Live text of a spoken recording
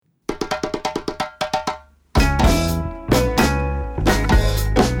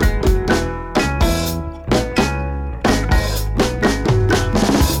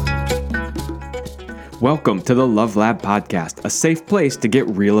Welcome to the Love Lab Podcast, a safe place to get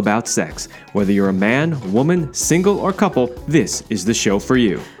real about sex. Whether you're a man, woman, single, or couple, this is the show for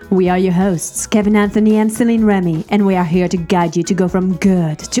you. We are your hosts, Kevin Anthony and Celine Remy, and we are here to guide you to go from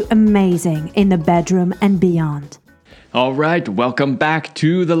good to amazing in the bedroom and beyond. All right, welcome back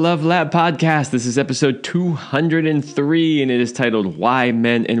to the Love Lab Podcast. This is episode 203, and it is titled Why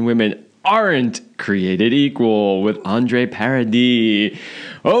Men and Women Aren't Created Equal with André Paradis.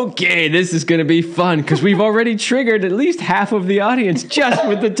 Okay, this is going to be fun because we've already triggered at least half of the audience just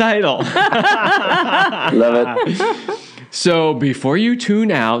with the title. Love it. So before you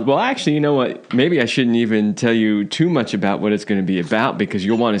tune out, well, actually, you know what? Maybe I shouldn't even tell you too much about what it's going to be about because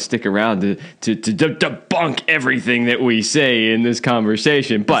you'll want to stick around to debunk everything that we say in this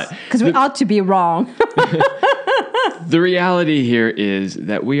conversation. But because we ought to be wrong. The reality here is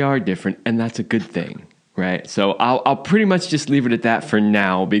that we are different, and that's a good thing. Right. So I'll pretty much just leave it at that for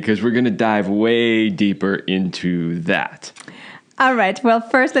now because we're going to dive way deeper into that. All right. Well,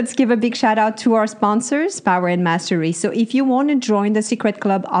 first, let's give a big shout out to our sponsors, Power and Mastery. So if you want to join the secret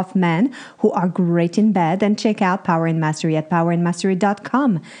club of men who are great in bed, then check out Power and Mastery at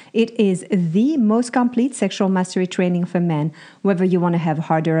powerandmastery.com. It is the most complete sexual mastery training for men. Whether you want to have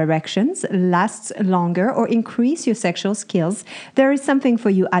harder erections, last longer, or increase your sexual skills, there is something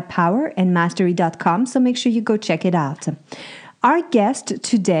for you at powerandmastery.com. So make sure you go check it out. Our guest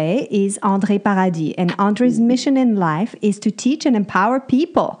today is André Paradis, and André's mission in life is to teach and empower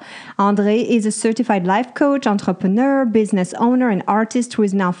people. André is a certified life coach, entrepreneur, business owner, and artist who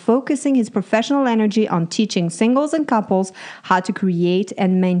is now focusing his professional energy on teaching singles and couples how to create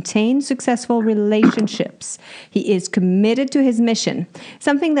and maintain successful relationships. He is committed to his mission.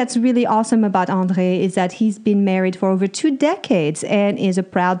 Something that's really awesome about André is that he's been married for over 2 decades and is a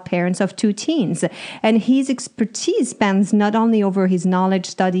proud parent of 2 teens. And his expertise spans not only over his knowledge,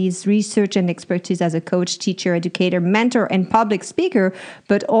 studies, research, and expertise as a coach, teacher, educator, mentor, and public speaker,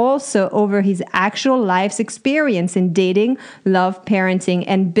 but also over his actual life's experience in dating, love, parenting,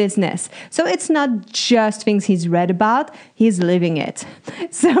 and business. So it's not just things he's read about, he's living it.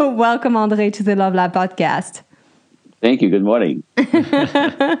 So welcome, André, to the Love Lab Podcast. Thank you. Good morning.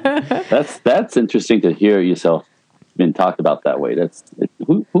 That's interesting to hear yourself been talked about that way.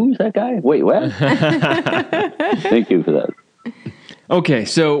 Who's that guy? Wait, what? Thank you for that. Okay,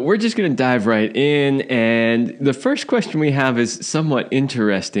 so we're just going to dive right in, and the first question we have is somewhat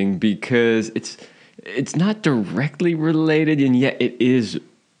interesting because it's not directly related, and yet it is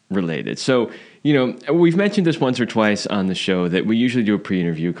related. So, you know, we've mentioned this once or twice on the show that we usually do a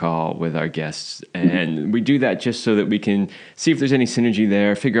pre-interview call with our guests, and we do that just so that we can see if there's any synergy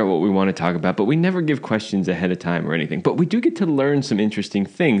there, figure out what we want to talk about, but we never give questions ahead of time or anything. But we do get to learn some interesting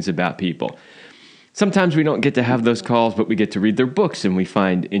things about people. Sometimes we don't get to have those calls, but we get to read their books and we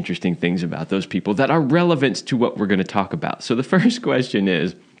find interesting things about those people that are relevant to what we're going to talk about. So the first question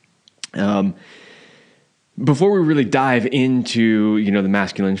is, before we really dive into, you know, the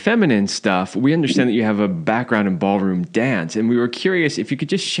masculine feminine stuff, we understand that you have a background in ballroom dance, and we were curious if you could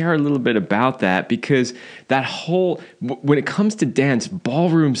just share a little bit about that, because that whole, when it comes to dance,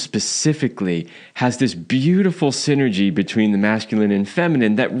 ballroom specifically has this beautiful synergy between the masculine and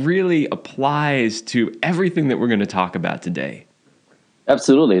feminine that really applies to everything that we're going to talk about today.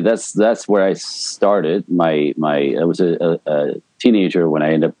 Absolutely. That's where I started. I was a teenager when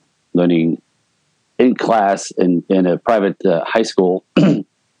I ended up learning in class in a private high school. I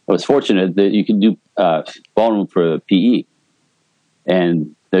was fortunate that you could do ballroom for PE.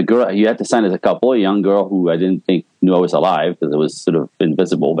 And the girl, you had to sign as a couple, a young girl who I didn't think knew I was alive because it was sort of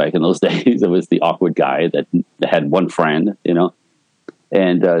invisible back in those days. It was the awkward guy that had one friend, you know.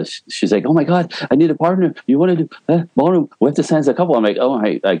 And she's like, "Oh my God, I need a partner. You want to do ballroom? We have to sign as a couple." I'm like, "Oh,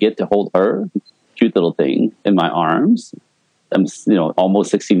 I get to hold her, cute little thing, in my arms." I'm, you know, almost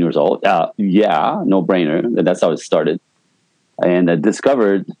 16 years old. Yeah, no brainer. That's how it started. And I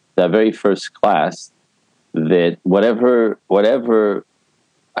discovered that very first class that whatever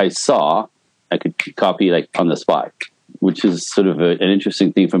I saw, I could copy like on the spot, which is sort of an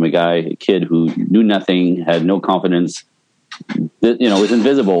interesting thing from a kid who knew nothing, had no confidence, you know, was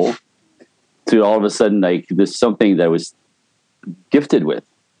invisible, to all of a sudden like there's something that I was gifted with.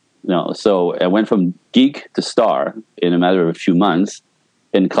 No, so I went from geek to star in a matter of a few months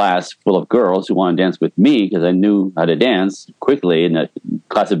in class full of girls who wanted to dance with me because I knew how to dance quickly in a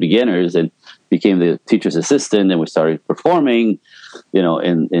class of beginners, and became the teacher's assistant, and we started performing, you know,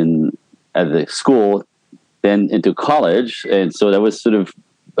 in at the school, then into college. And so that was sort of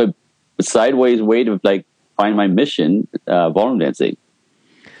a sideways way to like find my mission, ballroom dancing.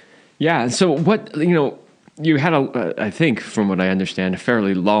 Yeah. So what, you know, you had I think, from what I understand, a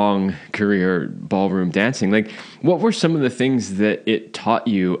fairly long career ballroom dancing. Like, what were some of the things that it taught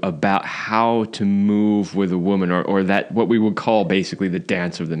you about how to move with a woman, or that what we would call basically the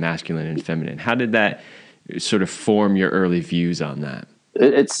dance of the masculine and feminine? How did that sort of form your early views on that?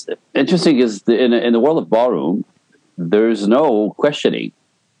 It's interesting is in the world of ballroom, there's no questioning,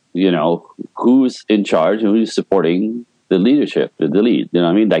 who's in charge and who's supporting the leadership, the lead. You know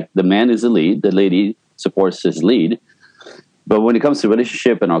what I mean? Like, the man is the lead, the lady supports his lead. But when it comes to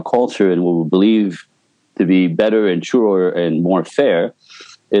relationship and our culture and what we believe to be better and truer and more fair,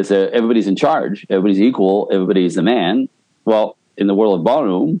 is that everybody's in charge, everybody's equal, everybody's the man. Well, in the world of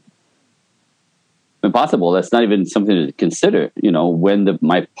ballroom, impossible. That's not even something to consider. When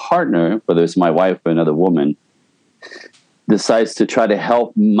my partner, whether it's my wife or another woman, decides to try to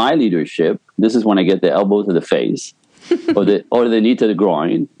help my leadership, this is when I get the elbow to the face or the knee to the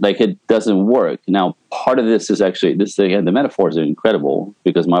groin. Like, it doesn't work. Now, part of this is actually this. Again, the metaphors are incredible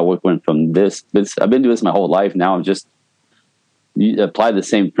because my work went from this. I've been doing this my whole life. Now I'm just you apply the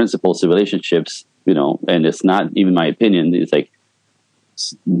same principles to relationships. And it's not even my opinion. It's like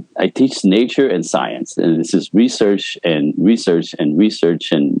I teach nature and science, and this is research and research and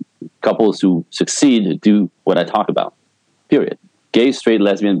research, and couples who succeed do what I talk about. Period. Gay, straight,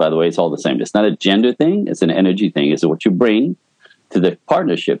 lesbian, by the way, it's all the same. It's not a gender thing. It's an energy thing. It's what you bring to the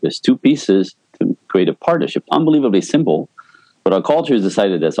partnership. There's two pieces to create a partnership. Unbelievably simple, but our culture has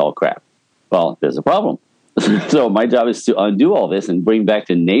decided that's all crap. Well, there's a problem. So my job is to undo all this and bring back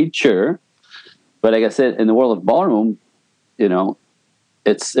to nature. But like I said, in the world of ballroom,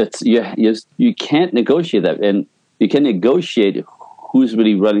 it's you can't negotiate that, and you can negotiate who's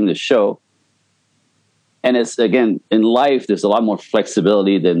really running the show. And it's, again, in life, there's a lot more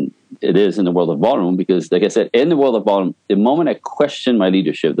flexibility than it is in the world of ballroom because, like I said, in the world of ballroom, the moment I question my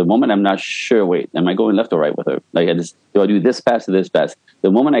leadership, the moment I'm not sure, wait, am I going left or right with her? Like, do I do this pass or this pass?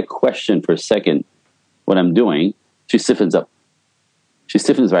 The moment I question for a second what I'm doing, she stiffens up. She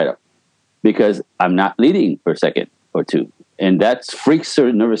stiffens right up because I'm not leading for a second or two. And that freaks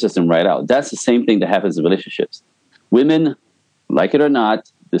her nervous system right out. That's the same thing that happens in relationships. Women, like it or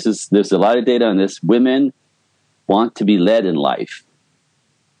not, there's a lot of data on this. Women want to be led in life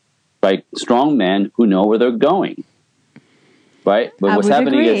by strong men who know where they're going. Right? But what's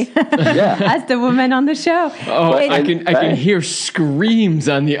happening is, as the woman on the show. Oh, I can hear screams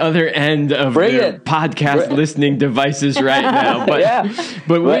on the other end of their podcast listening devices right now. But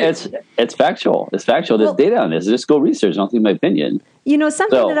it's factual. It's factual. There's data on this. Just go research. Don't think my opinion.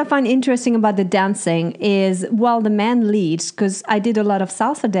 Something that I find interesting about the dancing is, while the man leads, because I did a lot of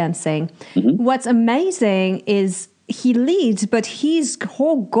salsa dancing, what's amazing is he leads, but his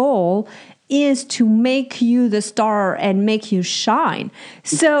whole goal is to make you the star and make you shine.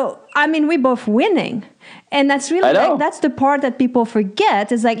 So, we're both winning. And that's really, that's the part that people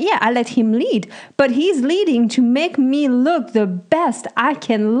forget. Is like, I let him lead, but he's leading to make me look the best I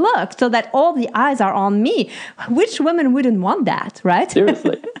can look so that all the eyes are on me. Which woman wouldn't want that, right?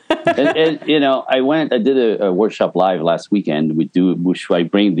 Seriously. and I did a workshop live last weekend. Which I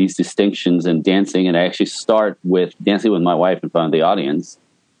bring these distinctions in dancing, and I actually start with dancing with my wife in front of the audience.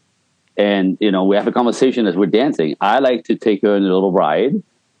 And, we have a conversation as we're dancing. I like to take her on a little ride.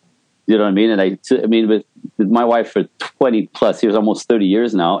 You know what I mean? And with my wife for 20 plus years, almost 30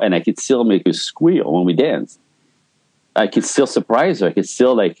 years now, and I could still make her squeal when we dance. I could still surprise her. I could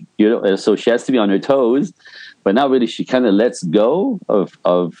still so she has to be on her toes, but not really. She kind of lets go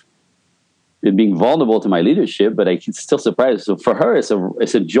of being vulnerable to my leadership, but I can still surprise her. So for her, it's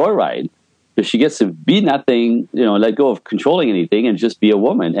a joyride. Because she gets to be nothing, let go of controlling anything and just be a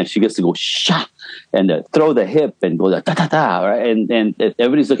woman. And she gets to go, sha, and throw the hip and go, da, da, da, right? And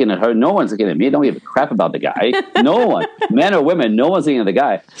everybody's looking at her. No one's looking at me. I don't give a crap about the guy. No one, men or women, no one's looking at the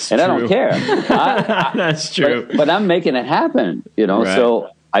guy. It's and true. I don't care. That's true. But I'm making it happen, Right. So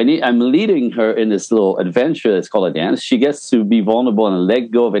I'm leading her in this little adventure that's called a dance. She gets to be vulnerable and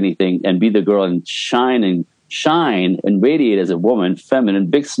let go of anything and be the girl and shine and radiate as a woman, feminine,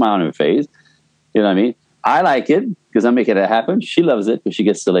 big smile on her face. You know what I mean? I like it because I'm making it happen. She loves it because she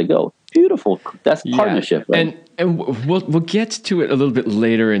gets to let go. Beautiful. That's partnership. Right? And we'll get to it a little bit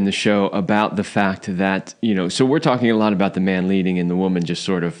later in the show about the fact that, so we're talking a lot about the man leading and the woman just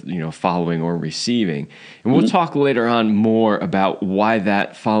sort of, following or receiving. And we'll talk later on more about why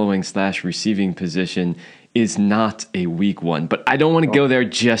that following/receiving position is not a weak one. But I don't want to go there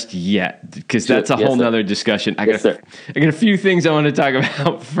just yet because that's a whole nother discussion. I got a few things I want to talk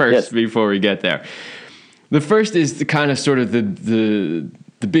about first before we get there. The first is the kind of sort of the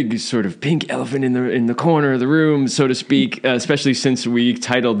the big sort of pink elephant in the corner of the room, so to speak, especially since we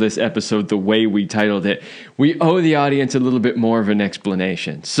titled this episode the way we titled it. We owe the audience a little bit more of an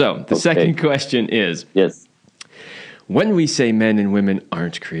explanation. So the second question is, yes, when we say men and women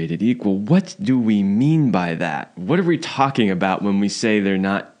aren't created equal, what do we mean by that? What are we talking about when we say they're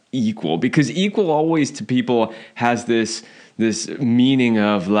not equal? Because equal always to people has this meaning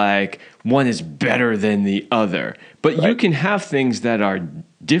of like one is better than the other. But you can have things that are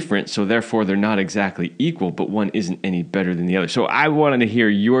different, so therefore they're not exactly equal, but one isn't any better than the other. So I wanted to hear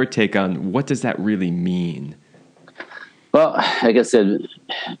your take on what does that really mean? Well, like I said,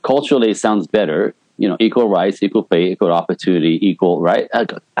 culturally it sounds better. Equal rights, equal pay, equal opportunity, equal, right?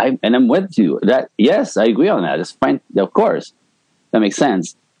 And I'm with you. Yes, I agree on that. It's fine, of course, that makes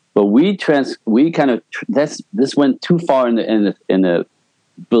sense. But this went too far in the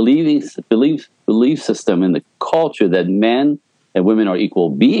belief system in the culture that men and women are equal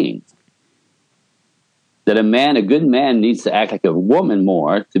beings. That a good man needs to act like a woman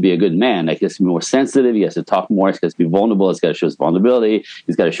more to be a good man. Like he has to be more sensitive. He has to talk more. He has to be vulnerable. He's got to show his vulnerability.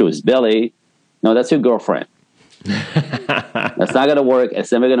 He's got to show his belly. No, that's your girlfriend. That's not going to work.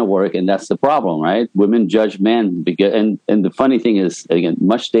 It's never going to work, and that's the problem, right? Women judge men, and the funny thing is, again,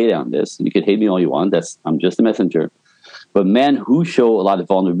 much data on this. You can hate me all you want. I'm just a messenger. But men who show a lot of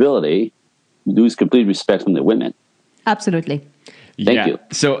vulnerability lose complete respect from the women. Absolutely. Thank you.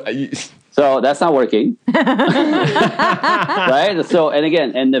 So that's not working, right? So, and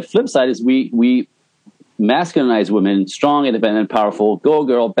again, and the flip side is we masculinize women, strong, independent, powerful, go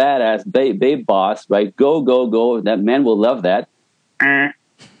girl, badass, babe boss, right? Go. That men will love that.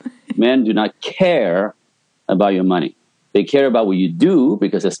 Men do not care about your money. They care about what you do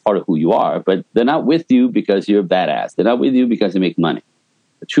because it's part of who you are, but they're not with you because you're badass. They're not with you because you make money.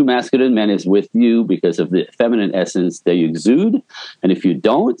 A true masculine man is with you because of the feminine essence that you exude. And if you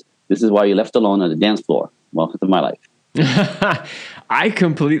don't, this is why you're left alone on the dance floor. Welcome to my life. I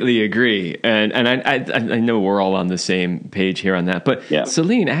completely agree, and I know we're all on the same page here on that. But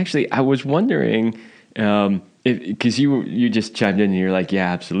Celine, actually, I was wondering because you just chimed in and you're like,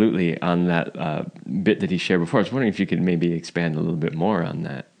 yeah, absolutely, on that bit that he shared before. I was wondering if you could maybe expand a little bit more on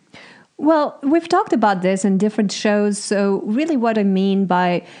that. Well, we've talked about this in different shows. So really what I mean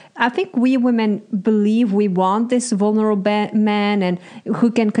by, I think we women believe we want this vulnerable man and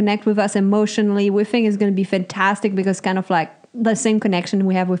who can connect with us emotionally. We think it's going to be fantastic because kind of like the same connection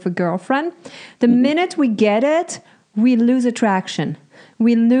we have with a girlfriend. The minute we get it, we lose attraction.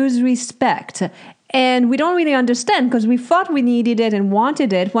 We lose respect. And we don't really understand because we thought we needed it and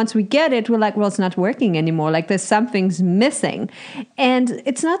wanted it. Once we get it, we're like, well, it's not working anymore. Like there's something's missing. And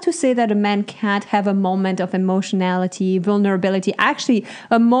it's not to say that a man can't have a moment of emotionality, vulnerability. Actually,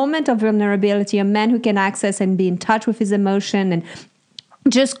 a moment of vulnerability, a man who can access and be in touch with his emotion and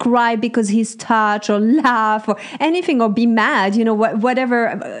just cry because he's touched or laugh or anything or be mad,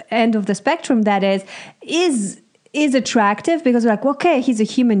 whatever end of the spectrum that is attractive because we're like, okay, he's a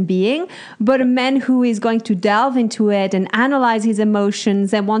human being, but a man who is going to delve into it and analyze his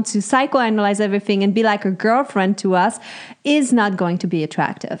emotions and wants to psychoanalyze everything and be like a girlfriend to us is not going to be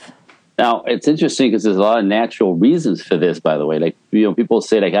attractive. Now, it's interesting because there's a lot of natural reasons for this, by the way. Like, people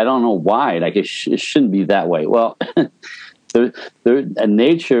say, like, I don't know why, like, it shouldn't be that way. Well,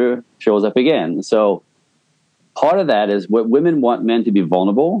 nature shows up again. So part of that is what women want men to be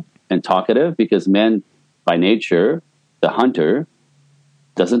vulnerable and talkative because men, by nature, the hunter,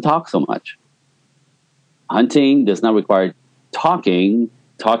 doesn't talk so much. Hunting does not require talking.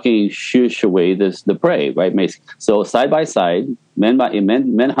 Talking shoosh away the prey, right? So side by side, men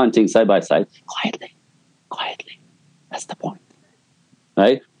hunting side by side, quietly. That's the point,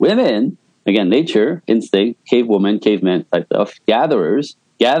 right? Women, again, nature, instinct, cave woman, caveman type of gatherers,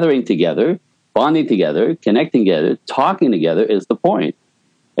 gathering together, bonding together, connecting together, talking together is the point.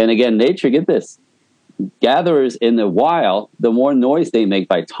 And again, nature, get this. Gatherers in the wild, the more noise they make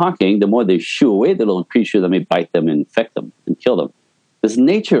by talking, the more they shoo away the little creature that may bite them and infect them and kill them. There's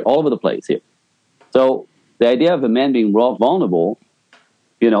nature all over the place here. So the idea of a man being vulnerable,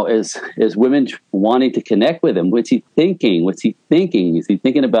 is women wanting to connect with him. What's he thinking? Is he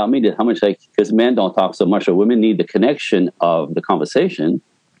thinking about me? How much because men don't talk so much, or women need the connection of the conversation.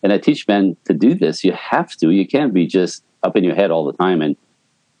 And I teach men to do this. You have to. You can't be just up in your head all the time and,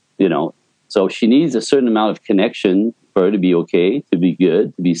 So she needs a certain amount of connection for her to be okay, to be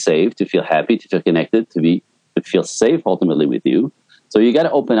good, to be safe, to feel happy, to feel connected, to feel safe ultimately with you. So you got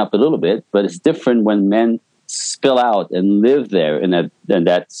to open up a little bit, but it's different when men spill out and live there in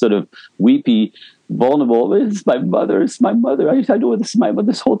that sort of weepy, vulnerable. It's my mother. I know this is my mother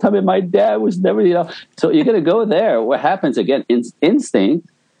this whole time, and my dad was never. So you're going to go there. What happens again? Instinct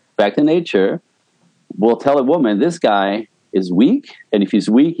back to nature, will tell a woman, this guy is weak, and if he's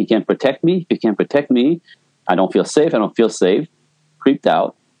weak, he can't protect me. If he can't protect me, I don't feel safe. I don't feel safe. Creeped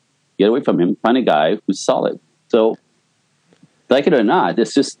out. Get away from him. Find a guy who's solid. So, like it or not,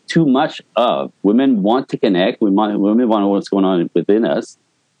 it's just too much of. Women want to connect. Women want to know what's going on within us.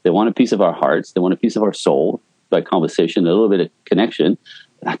 They want a piece of our hearts. They want a piece of our soul by conversation, a little bit of connection,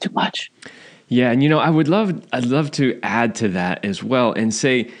 but not too much. Yeah, and I'd love to add to that as well and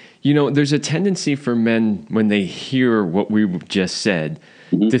say, there's a tendency for men when they hear what we just said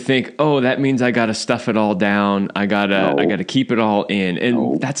to think, oh, that means I got to stuff it all down. I gotta keep it all in.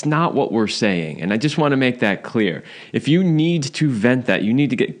 And that's not what we're saying. And I just want to make that clear. If you need to vent that, you need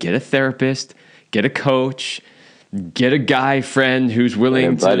to get a therapist, get a coach, get a guy friend who's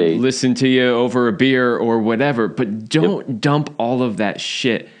willing to listen to you over a beer or whatever. But don't dump all of that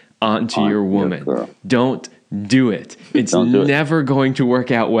shit onto your woman. Don't do it. It's never going to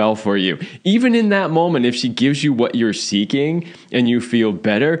work out well for you. Even in that moment, if she gives you what you're seeking and you feel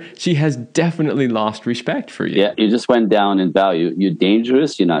better, she has definitely lost respect for you. Yeah, you just went down in value. You're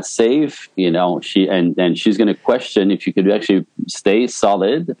dangerous. You're not safe. She's going to question if you could actually stay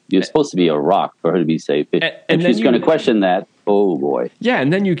solid. You're supposed to be a rock for her to be safe. And she's going to question that. Oh boy. Yeah,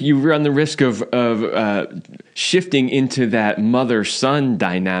 and then you run the risk of shifting into that mother-son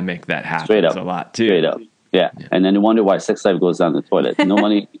dynamic that happens a lot too. Straight up. Yeah, and then you wonder why sex life goes down the toilet.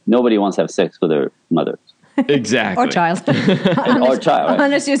 Nobody wants to have sex with their mother. Exactly. Or child. Or child. Right?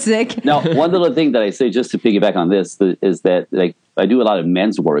 Unless you're sick. Now, one little thing that I say, just to piggyback on this, is that I do a lot of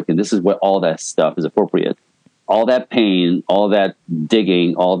men's work, and this is where all that stuff is appropriate. All that pain, all that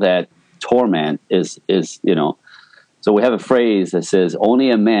digging, all that torment is. So we have a phrase that says, only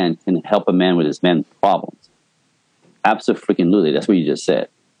a man can help a man with his men's problems. Absolutely. That's what you just said.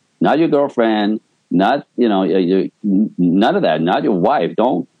 Not your girlfriend. Not, none of that, not your wife.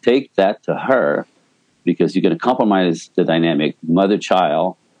 Don't take that to her because you're going to compromise the dynamic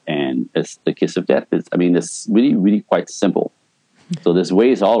mother-child, and it's the kiss of death. It's really, really quite simple. So there's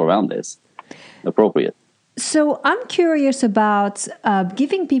ways all around this appropriate. So I'm curious about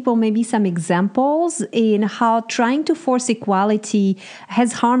giving people maybe some examples in how trying to force equality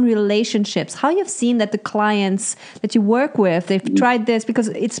has harmed relationships. How you've seen that the clients that you work with, they've tried this because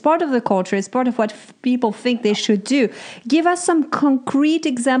it's part of the culture. It's part of what people think they should do. Give us some concrete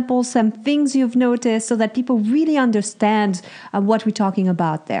examples, some things you've noticed so that people really understand what we're talking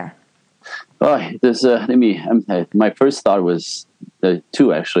about there. My first thought was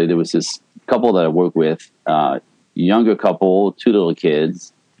two, actually. There was this couple that I work with, younger couple, 2 little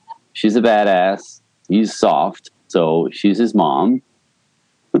kids. She's a badass. He's soft. So she's his mom,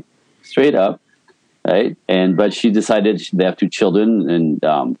 straight up, right? But she decided they have 2 children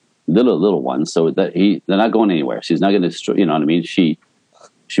and little ones, so that they're not going anywhere. She's not going to, you know what I mean? She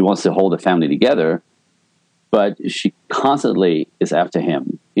wants to hold the family together, but she constantly is after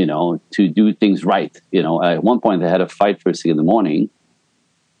him, to do things right. At one point they had a fight first thing in the morning.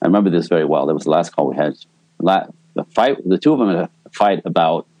 I remember this very well. That was the last call we had. The fight. The two of them had a fight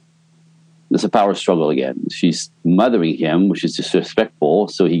about this, a power struggle again. She's mothering him, which is disrespectful.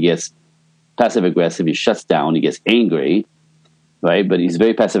 So he gets passive aggressive. He shuts down. He gets angry, right? But he's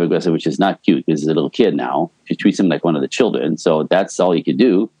very passive aggressive, which is not cute. He's a little kid now. She treats him like one of the children. So that's all he could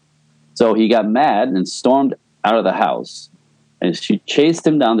do. So he got mad and stormed out of the house. And she chased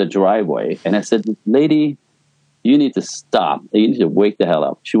him down the driveway. And I said, "Lady, you need to stop. You need to wake the hell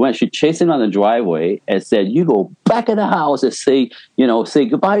up." She chased him down the driveway and said, "You go back in the house and say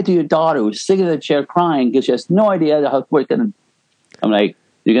goodbye to your daughter who's sitting in the chair crying because she has no idea how we're going to." I'm like,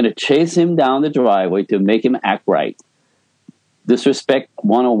 you're going to chase him down the driveway to make him act right. Disrespect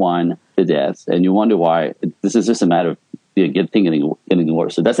 101 to death. And you wonder why. This is just a matter of getting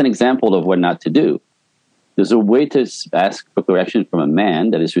worse. So that's an example of what not to do. There's a way to ask for correction from a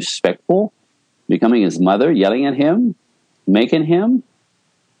man that is respectful. Becoming his mother, yelling at him, making him.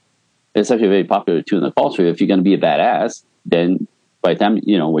 It's actually very popular too in the culture. If you're going to be a badass, then by the time,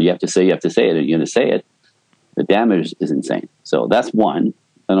 what you have to say it, and you're going to say it, the damage is insane. So that's one.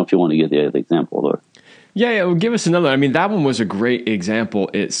 I don't know if you want to give the other example or. Yeah, well, give us another. I mean, that one was a great example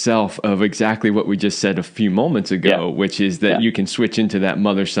itself of exactly what we just said a few moments ago, which is that you can switch into that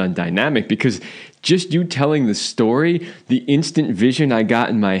mother-son dynamic because just you telling the story, the instant vision I got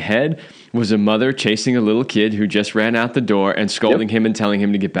in my head was a mother chasing a little kid who just ran out the door and scolding him and telling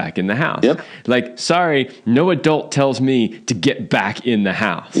him to get back in the house. Like, sorry, no adult tells me to get back in the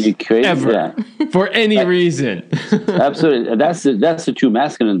house. Are you crazy? Ever. For any reason. Absolutely. That's the true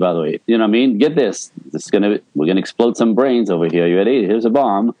masculine, by the way. You know what I mean? Get this. We're gonna explode some brains over here. You ready? Here's a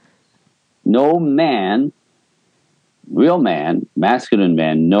bomb. No man real man, masculine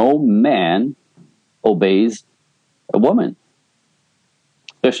man, no man obeys a woman,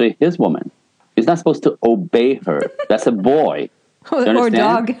 especially his woman. He's not supposed to obey her. That's a boy. Or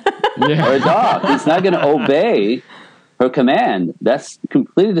dog. Or a dog. He's not going to obey her command. That's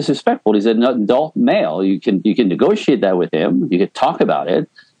completely disrespectful. He's an adult male. You can negotiate that with him. You can talk about it,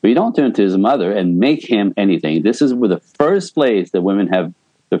 but you don't turn to his mother and make him anything. This is where the first place that women have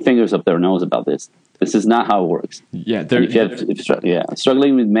their fingers up their nose about this. This is not how it works. Yeah,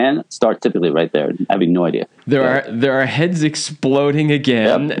 struggling with men, start typically right there, having no idea. There are heads exploding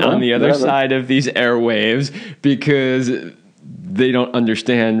again on the other side of these airwaves because they don't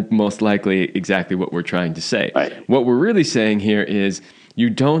understand most likely exactly what we're trying to say. Right. What we're really saying here is you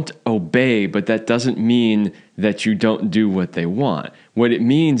don't obey, but that doesn't mean that you don't do what they want. What it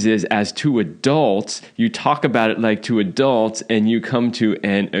means is, as two adults, you talk about it like two adults and you come to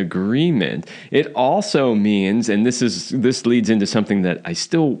an agreement. It also means, and this leads into something that I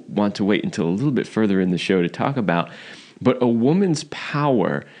still want to wait until a little bit further in the show to talk about, but a woman's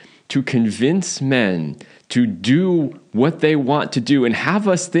power to convince men to do what they want to do and have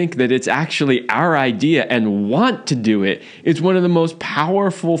us think that it's actually our idea and want to do it is one of the most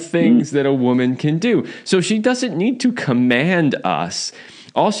powerful things that a woman can do. So she doesn't need to command us.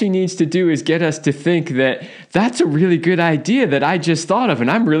 All she needs to do is get us to think that that's a really good idea that I just thought of,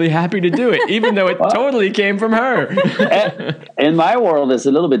 and I'm really happy to do it, even though it totally came from her. In my world, it's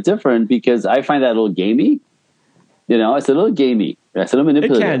a little bit different because I find that a little gamey. You know, it's a little gamey. It's a little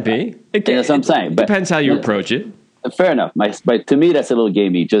manipulative. It can be. That's what I'm saying. But depends how you approach it. Fair enough. But to me, that's a little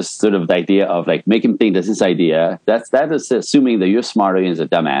gamey. Just sort of the idea of like make him think that's his idea. That is assuming that you're smarter and he's a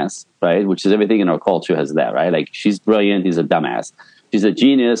dumbass, right? Which is everything in our culture has that, right? Like she's brilliant, he's a dumbass. She's a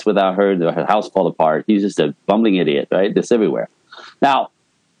genius. Without her, her house fall apart. He's just a bumbling idiot, right? That's everywhere. Now,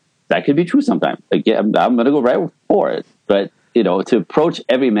 that could be true sometimes. Again, I'm going to go right for it. But you know, to approach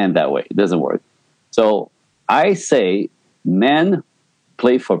every man that way, it doesn't work. So I say men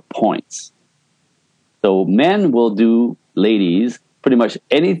play for points. So men will do, ladies, pretty much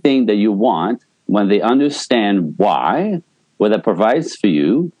anything that you want when they understand why, what that provides for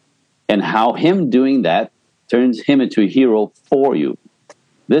you, and how him doing that turns him into a hero for you.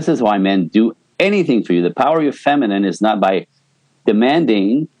 This is why men do anything for you. The power of your feminine is not by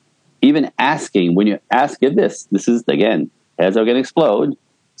demanding, even asking. When you ask, get this is, again, heads are going to explode.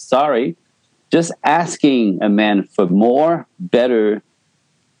 Sorry. Just asking a man for more, better,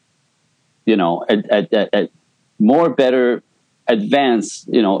 you know, more, better, advanced,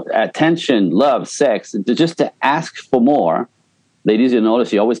 you know, attention, love, sex, just to ask for more, ladies, you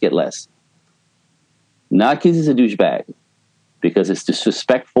notice you always get less. Not because he's a douchebag, because it's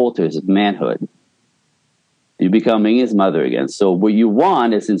disrespectful to his manhood. You're becoming his mother again. So what you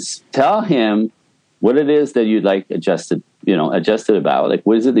want is tell him what it is that you'd like adjusted about. Like,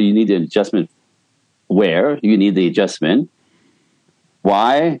 what is it that you need an adjustment? Where you need the adjustment,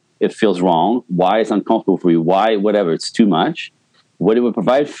 why it feels wrong, why it's uncomfortable for you, why whatever, it's too much. What it would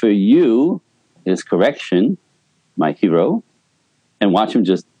provide for you is correction, my hero, and watch him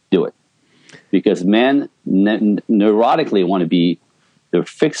just do it. Because men neurotically want to be the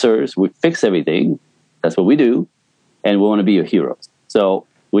fixers. We fix everything. That's what we do. And we want to be your heroes. So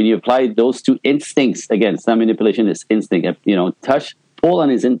when you apply those two instincts, again, it's not manipulation, it's instinct. You know, touch, pull on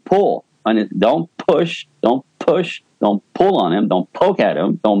his pull. On it, don't push, don't pull on him, don't poke at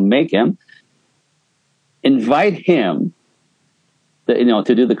him, don't make him. Invite him to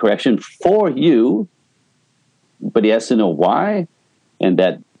do the correction for you, but he has to know why, and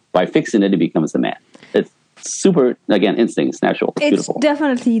that by fixing it, he becomes the man. It's super, again, instincts, natural. It's beautiful.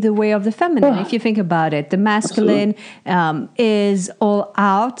 Definitely the way of the feminine, if you think about it. The masculine is all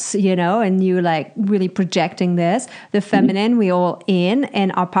out, you know, and you like really projecting this. The feminine, we all in,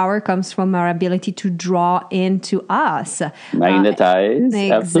 and our power comes from our ability to draw into us. Magnetize.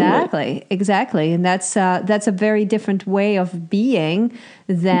 Exactly. And that's a very different way of being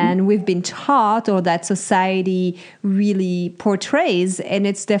than we've been taught or that society really portrays. And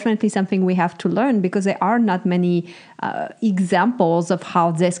it's definitely something we have to learn because there are not many examples of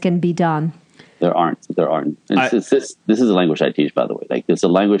how this can be done. There aren't. This is a language I teach, by the way. Like, there's a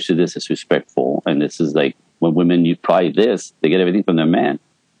language to this that's respectful. And this is like when women try this, they get everything from their man.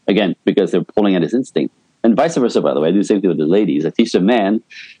 Again, because they're pulling at his instinct. And vice versa, by the way. I do the same thing with the ladies. I teach the man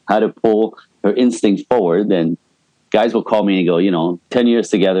how to pull her instinct forward. And guys will call me and go, 10 years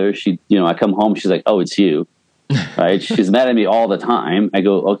together. I come home. She's like, oh, it's you. Right? She's mad at me all the time. I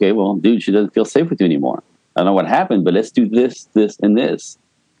go, okay, well, dude, she doesn't feel safe with you anymore. I don't know what happened, but let's do this, this, and this.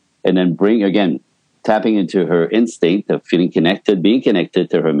 And then tapping into her instinct of feeling connected, being connected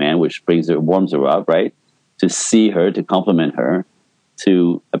to her man, which warms her up, right? to see her, to compliment her,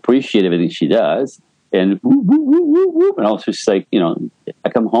 to appreciate everything she does. And whoop, whoop, whoop, whoop, whoop. And also she's like, I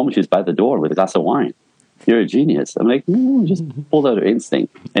come home and she's by the door with a glass of wine. You're a genius. I'm like, just pulled out her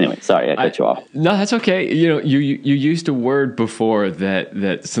instinct. Anyway, sorry, I cut you off. No, that's okay. You used a word before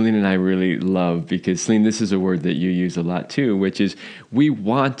that Celine and I really love, because Celine, this is a word that you use a lot too, which is we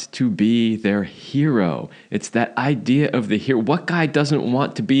want to be their hero. It's that idea of the hero. What guy doesn't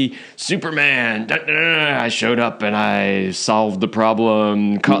want to be Superman? I showed up and I solved the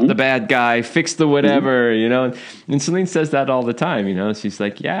problem, caught the bad guy, fixed the whatever, And Celine says that all the time, She's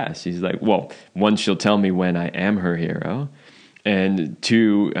like, well, one, she'll tell me when I am her hero, and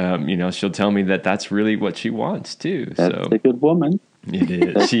two, she'll tell me that that's really what she wants too. That's a good woman. It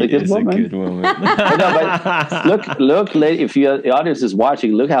is. She is a good woman. But look, if the audience is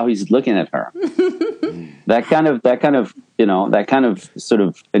watching, look how he's looking at her. that kind of sort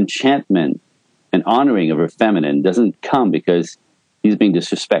of enchantment and honoring of her feminine doesn't come because he's being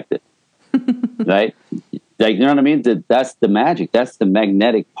disrespected, right? Like, you know what I mean? That's the magic. That's the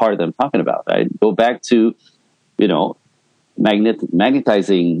magnetic part that I'm talking about, right? Go back to,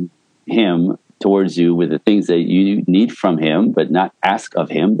 magnetizing him towards you with the things that you need from him, but not ask of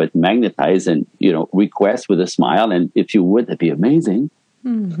him, but magnetize and, request with a smile. And if you would, that'd be amazing.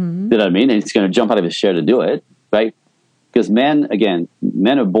 Mm-hmm. You know what I mean? And he's going to jump out of his chair to do it, right? Because men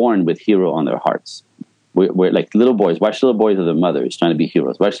are born with hero on their hearts. We're like little boys. Watch little boys of their mothers trying to be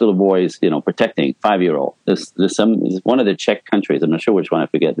heroes. Watch little boys, protecting 5-year-old. There's one of the Czech countries. I'm not sure which one. I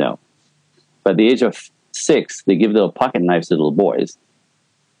forget now. But at the age of 6, they give little pocket knives to little boys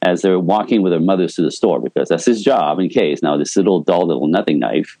as they're walking with their mothers to the store, because that's his job. In case now this little dull little nothing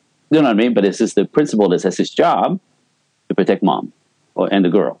knife. You know what I mean? But it's just the principle that that's his job to protect mom and the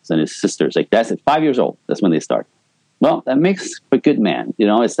girls and his sisters. Like that's at 5 years old. That's when they start. Well, that makes a good man.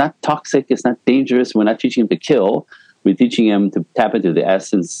 It's not toxic. It's not dangerous. We're not teaching him to kill. We're teaching him to tap into the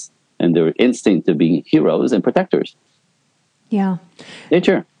essence and their instinct of being heroes and protectors. Yeah.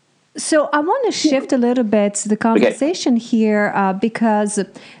 Nature. So I want to shift a little bit the conversation here because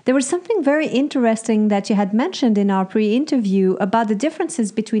there was something very interesting that you had mentioned in our pre-interview about the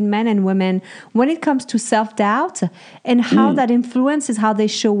differences between men and women when it comes to self-doubt and how that influences how they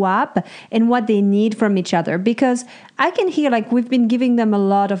show up and what they need from each other. Because I can hear like we've been giving them a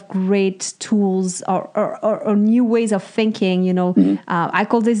lot of great tools or new ways of thinking, I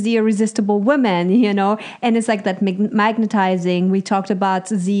call this the irresistible woman, and it's like that magnetizing. We talked about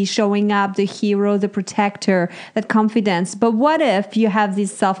the showing up, the hero, the protector, that confidence. But what if you have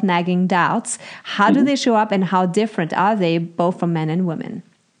these self-nagging doubts? How do they show up and how different are they both for men and women?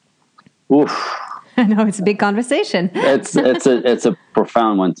 Oof. I know it's a big conversation. It's a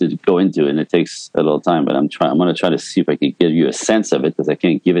profound one to go into, and it takes a little time. But I'm going to try to see if I can give you a sense of it, because I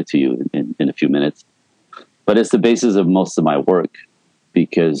can't give it to you in a few minutes. But it's the basis of most of my work,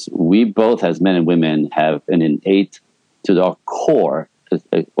 because we both, as men and women, have an innate to our core.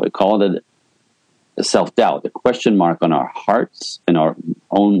 I call it a self-doubt, a question mark on our hearts and our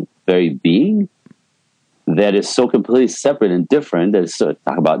own very being that is so completely separate and different that it's talk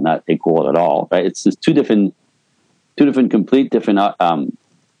about not equal at all, right? It's just two different complete different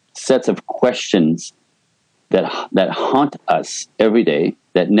sets of questions that haunt us every day,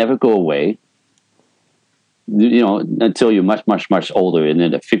 that never go away, until you're much, much, much older and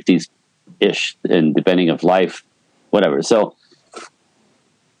in the 50s-ish, and depending of life, whatever. So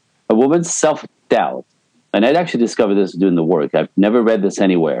a woman's self-doubt, and I'd actually discovered this doing the work. I've never read this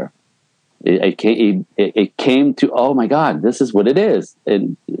anywhere. It came to, oh my God, this is what it is.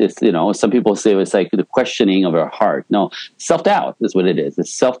 And it's, some people say it's like the questioning of our heart. No, self-doubt is what it is.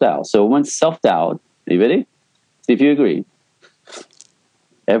 It's self-doubt. So when self-doubt, are you ready? See if you agree.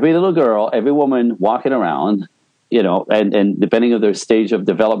 Every little girl, every woman walking around, and depending on their stage of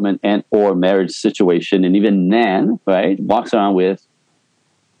development and or marriage situation, and even man, right, walks around with,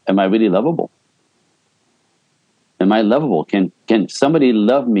 am I really lovable? Am I lovable? Can somebody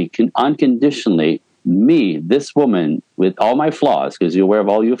love me? Can unconditionally, me, this woman with all my flaws, because you're aware of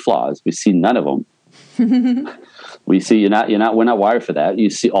all your flaws. We see none of them. We see we're not wired for that.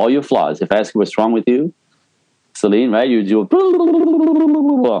 You see all your flaws. If I ask you what's wrong with you, Celine, right? You do.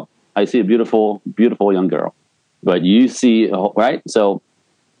 I see a beautiful, beautiful young girl, but you see, right? So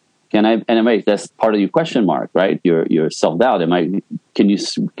that's part of your question mark, right? Your self-doubt. Can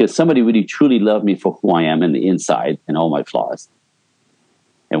somebody really truly love me for who I am in the inside and all my flaws?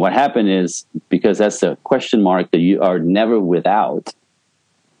 And what happened is, because that's a question mark that you are never without,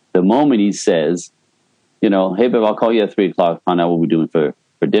 the moment he says, hey babe, I'll call you at 3:00, find out what we're doing for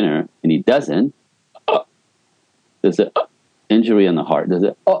dinner, and he doesn't, injury on the heart.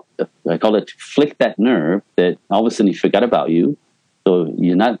 I call it flick that nerve that all of a sudden he forgot about you. So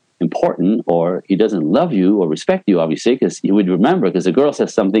you're not important, or he doesn't love you or respect you, obviously, because he would remember, because the girl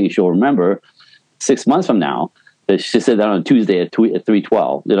says something, she'll remember 6 months from now that she said that on Tuesday at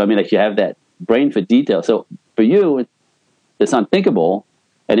 3:12. You know what I mean? Like, you have that brain for detail. So for you, it's unthinkable,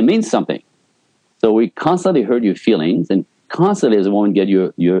 and it means something. So we constantly hurt your feelings, and constantly as a woman get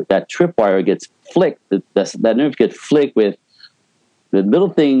your that tripwire gets flicked, that nerve gets flicked with the little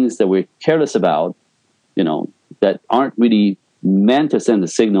things that we're careless about, that aren't really meant to send a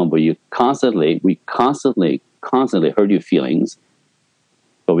signal, but we constantly hurt your feelings,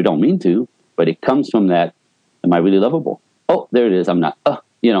 but we don't mean to, but it comes from that, am I really lovable? Oh, there it is, I'm not.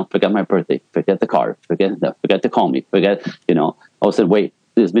 Forget my birthday, forget the card, forget to call me, all of a sudden, wait,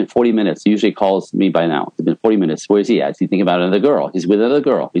 it's been 40 minutes. He usually calls me by now. It's been 40 minutes. Where is he at? Is he thinking about another girl? He's with another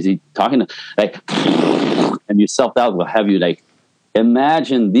girl. Is he talking to, and your self-doubt will have you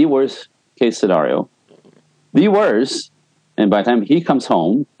imagine the worst case scenario, the worst, and by the time he comes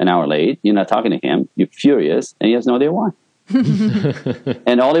home an hour late, you're not talking to him, you're furious, and he has no idea why.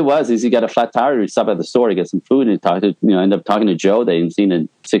 And all it was is he got a flat tire, he stopped at the store to get some food, and end up talking to Joe that he hadn't seen in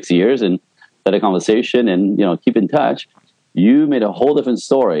 6 years, and had a conversation, and keep in touch. You made a whole different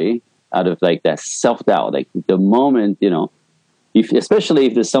story out of that self-doubt. The moment, especially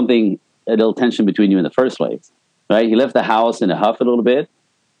if there's something, a little tension between you in the first place, right? He left the house in a huff a little bit.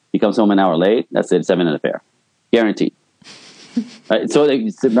 He comes home an hour late. That's it. It's 7 minute affair. Guaranteed. Right? So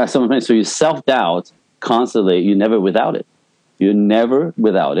you self-doubt constantly. You're never without it. You're never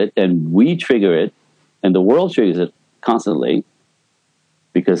without it. And we trigger it, and the world triggers it constantly,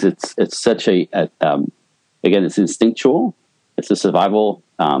 because it's such again, it's instinctual. It's a survival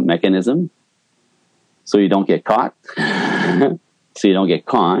mechanism. So you don't get caught. So you don't get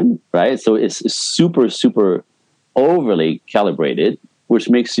conned, right? So it's super, super overly calibrated, which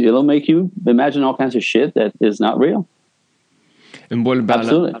it'll make you imagine all kinds of shit that is not real. And what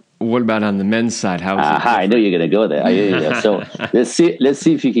about on the men's side? How is it? I knew you're going to go there. So let's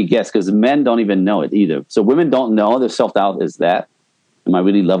see if you can guess, because men don't even know it either. So women don't know their self-doubt is that, am I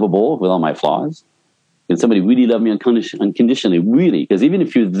really lovable with all my flaws? Can somebody really love me unconditionally? Really? Because even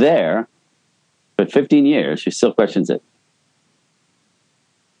if you're there for 15 years, she still questions it.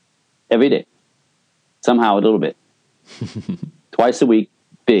 Every day. Somehow a little bit. Twice a week,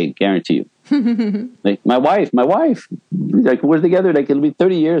 big, guarantee you. My wife, we're together, it'll be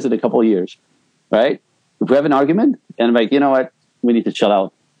 30 years in a couple of years, right? If we have an argument, and I'm you know what? We need to chill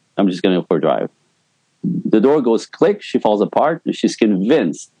out. I'm just going to go for a drive. The door goes click, she falls apart, and she's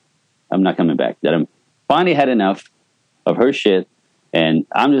convinced I'm not coming back, that I'm finally had enough of her shit, and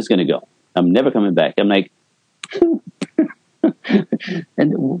I'm just going to go. I'm never coming back. I'm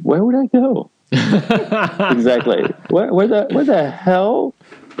and where would I go? Exactly. Where the hell?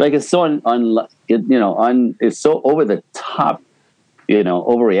 It's so it's so over the top,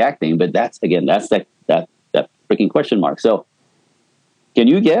 overreacting. But that's that freaking question mark. So, can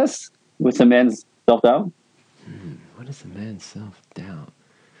you guess what's a man's self-doubt? What is a man's self-doubt?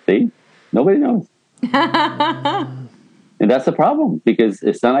 See, nobody knows. And that's the problem, because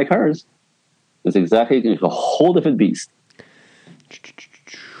it's not like hers. It's exactly a whole different beast.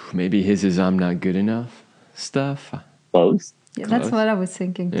 Maybe his is I'm not good enough stuff. Close. Yeah, that's what I was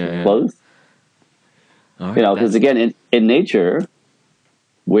thinking too. Yeah. Close. Right, because again, in nature,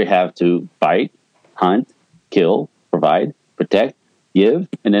 we have to fight, hunt, kill, provide, protect, give,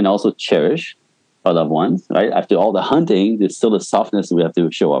 and then also cherish our loved ones. Right? After all the hunting, there's still a softness that we have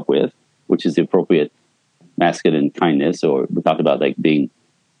to show up with, which is the appropriate masculine kindness. Or we talked about being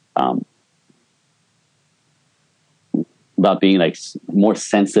more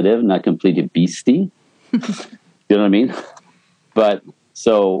sensitive, not completely beastie. You know what I mean? But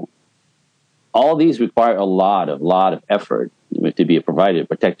so all these require a lot of effort to be a provider,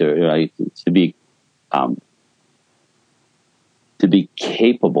 protector, right? To be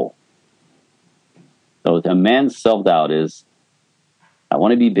capable. So a man's self-doubt is, I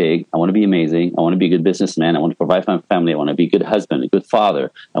want to be big, I want to be amazing, I want to be a good businessman, I want to provide for my family, I want to be a good husband, a good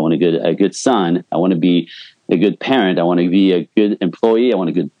father, I want to be a good son, I want to be a good parent, I want to be a good employee, I want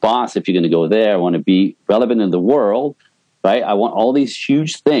a good boss if you're going to go there, I want to be relevant in the world, right? I want all these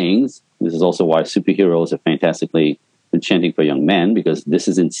huge things. This is also why superheroes are fantastically enchanting for young men, because this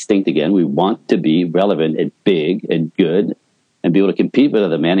is instinct again. We want to be relevant and big and good and be able to compete with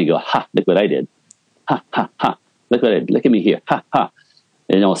other men and go, ha, look what I did. Ha, ha, ha. Look at me here. Ha, ha.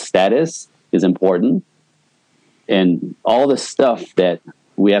 Status is important, and all the stuff that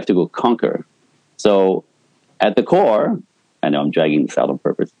we have to go conquer. So at the core, I know I'm dragging this out on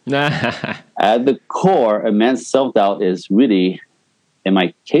purpose. At the core, a man's self-doubt is really, am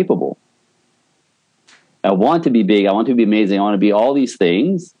I capable? I want to be big. I want to be amazing. I want to be all these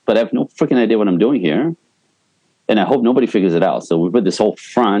things, but I have no freaking idea what I'm doing here. And I hope nobody figures it out. So we put this whole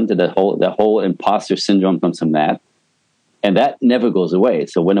front, that whole imposter syndrome comes from that. And that never goes away.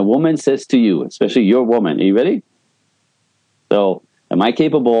 So when a woman says to you, especially your woman, are you ready? So am I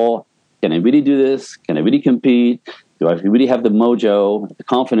capable? Can I really do this? Can I really compete? Do I really have the mojo, the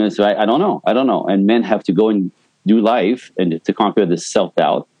confidence? Right? I don't know. And men have to go and do life and to conquer this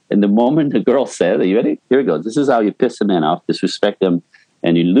self-doubt. And the moment the girl said, are you ready? Here it goes. This is how you piss a man off, disrespect them,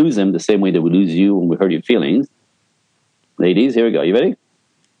 and you lose them the same way that we lose you when we hurt your feelings. Ladies, here we go. You ready?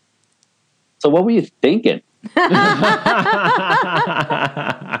 So what were you thinking?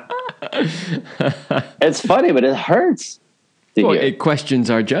 It's funny, but it hurts. Well, it questions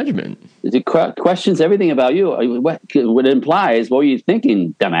our judgment. It questions everything about you. What it implies, what were you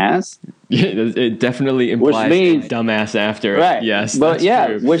thinking, dumbass? Yeah, it definitely implies means, dumbass after. Right. Yes. But yeah,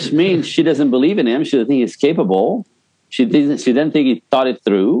 true. Which means she doesn't believe in him. She doesn't think he's capable. She didn't think he thought it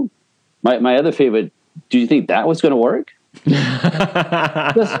through. My other favorite, do you think that was going to work?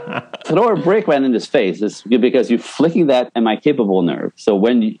 Just throw a brick right in his face. It's because you're flicking that am I capable nerve. So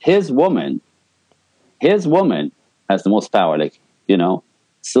when his woman has the most power. Like,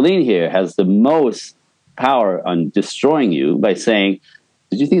 Celine here has the most power on destroying you by saying,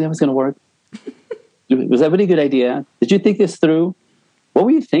 did you think that was going to work? Was that a really good idea? Did you think this through? What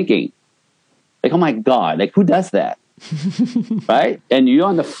were you thinking? Like, oh my God, like who does that? Right? And you're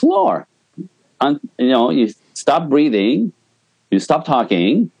on the floor. You stop breathing, you stop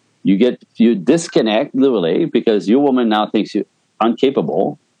talking, you disconnect literally because your woman now thinks you're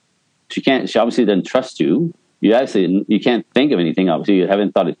incapable. She obviously doesn't trust you. You can't think of anything, obviously. You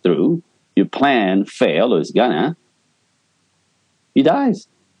haven't thought it through. Your plan failed, or it's gonna. He dies.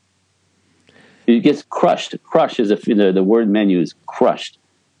 He gets crushed. Crush is the word men use, crushed.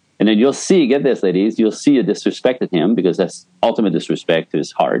 And then you'll see, get this, ladies, you'll see you disrespected him because that's ultimate disrespect to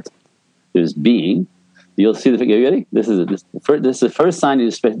his heart, to his being. You'll see the figure. You ready? This is the first sign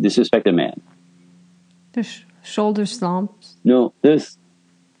you disrespect a man. The shoulder slumps. No, this.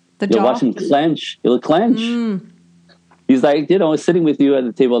 You'll watch him clench. He'll clench. He's like, sitting with you at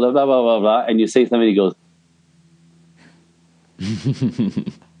the table, blah, blah, blah, blah, blah, and you say something, he goes,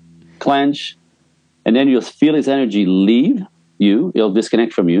 clench, and then you'll feel his energy leave you. He'll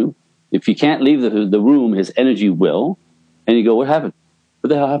disconnect from you. If you can't leave the room, his energy will. And you go, what happened? What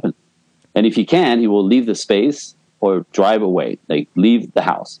the hell happened? And if he can, he will leave the space or drive away, like leave the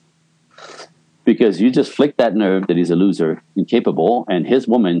house. Because you just flick that nerve that he's a loser, incapable, and his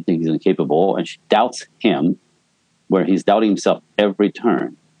woman thinks he's incapable, and she doubts him, where he's doubting himself every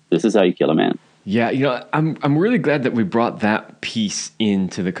turn. This is how you kill a man. Yeah, I'm really glad that we brought that piece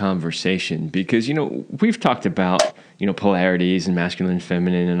into the conversation because, we've talked about, polarities and masculine and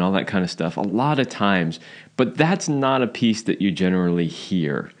feminine and all that kind of stuff a lot of times, but that's not a piece that you generally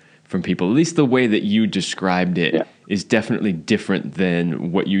hear from people. At least the way that you described it is definitely different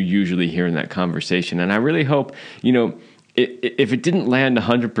than what you usually hear in that conversation. And I really hope, if it didn't land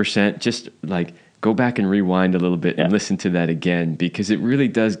 100%, just like go back and rewind a little bit and listen to that again, because it really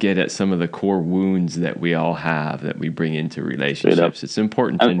does get at some of the core wounds that we all have that we bring into relationships. It's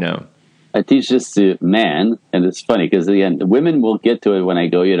important to know. I teach this to men, and it's funny because again, the women will get to it when I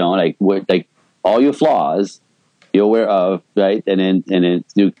go, like all your flaws you're aware of, right? And then and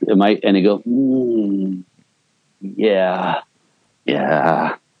they go, yeah,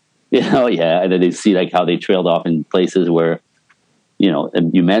 and then they see like how they trailed off in places where,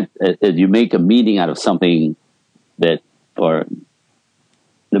 and you make a meaning out of something that, or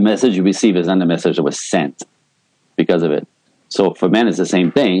the message you receive is not the message that was sent because of it. So for men, it's the same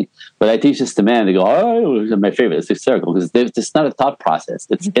thing. But I teach this to men. They go, oh, my favorite. It's hysterical because it's not a thought process.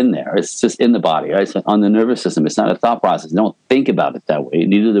 It's in there. It's just in the body, right? So on the nervous system, it's not a thought process. They don't think about it that way.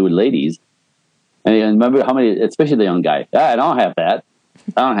 Neither do ladies. And remember how many, especially the young guy, I don't have that.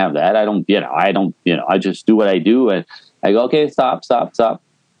 I just do what I do. And I go, okay, stop.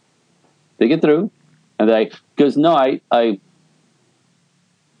 They get through. And they're like, because no,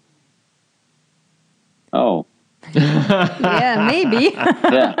 oh. Yeah, maybe.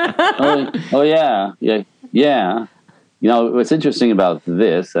 Yeah. Oh, yeah. What's interesting about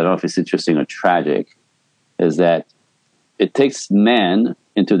this, I don't know if it's interesting or tragic, is that it takes men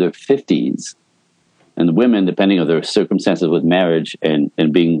into their 50s and women, depending on their circumstances with marriage and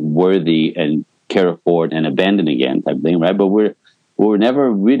being worthy and cared for and abandoned again type of thing, right? But we're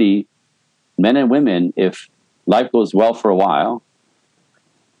never really, men and women, if life goes well for a while,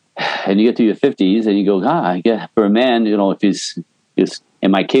 and you get to your 50s and you go, I guess for a man, if he's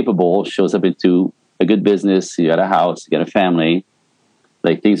am I capable, shows up into a good business, you got a house, you got a family,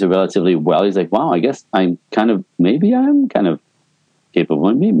 like things are relatively well. He's like, wow, I guess maybe I'm kind of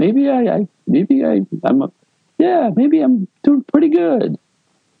capable. Maybe I'm doing pretty good.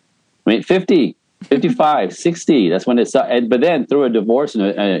 I mean, 50, 55, 60, that's when it's, but then through a divorce and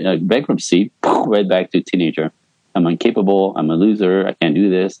a bankruptcy, right back to teenager. I'm incapable, I'm a loser, I can't do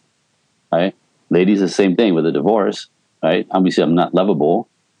this, right? Ladies, the same thing with a divorce, right? Obviously, I'm not lovable.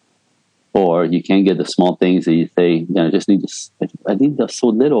 Or you can't get the small things that you say, I just need this, I need so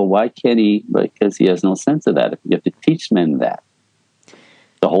little, why can't he? Because he has no sense of that. You have to teach men that.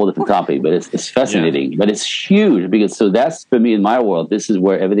 It's a whole different topic, but it's fascinating. Yeah. But it's huge, because so that's, for me, in my world, this is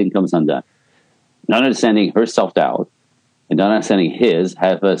where everything comes undone. Not understanding her self-doubt and not understanding his,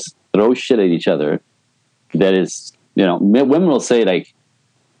 have us throw shit at each other. That is, women will say, like,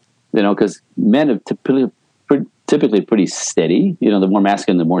 because men are typically pretty steady. The more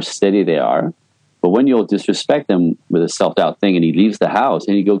masculine, the more steady they are. But when you'll disrespect them with a self-doubt thing and he leaves the house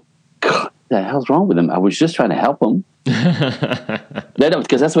and you go, God, what the hell's wrong with him? I was just trying to help him.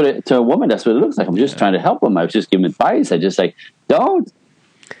 Because that's what to a woman, that's what it looks like. I'm just trying to help him. I was just giving advice. I just like, don't.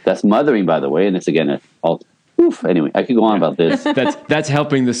 That's mothering, by the way. And it's, again, anyway, I could go on about this. That's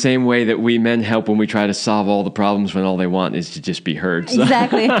helping the same way that we men help when we try to solve all the problems when all they want is to just be heard. So.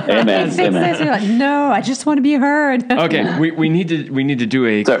 Exactly. Amen. No, I just want to be heard. Okay, we need to do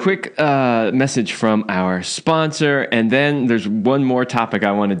a quick message from our sponsor, and then there's one more topic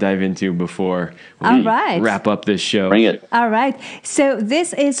I want to dive into before we wrap up this show. Bring it. All right. So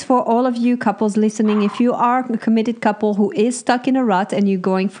this is for all of you couples listening. If you are a committed couple who is stuck in a rut and you're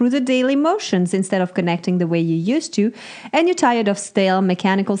going through the daily motions instead of connecting the way you used to, and you're tired of stale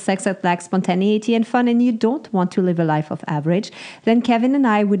mechanical sex that lacks spontaneity and fun, and you don't want to live a life of average, then Kevin and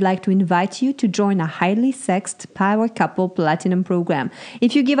I would like to invite you to join a highly sexed Power Couple Platinum program.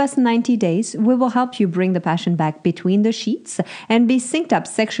 If you give us 90 days, we will help you bring the passion back between the sheets and be synced up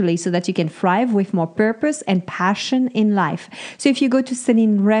sexually so that you can thrive with more purpose and passion in life. So if you go to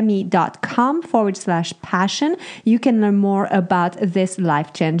CelineRemy.com/passion, you can learn more about this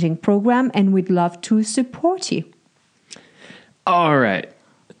life-changing program, and we'd love to support you. All right.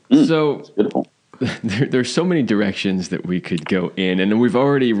 So there's so many directions that we could go in, and we've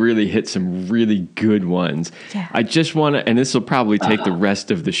already really hit some really good ones. Yeah. I just want to, and this will probably take the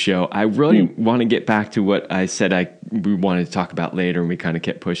rest of the show, I really want to get back to what I said we wanted to talk about later, and we kind of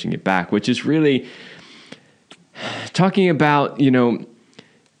kept pushing it back, which is really talking about,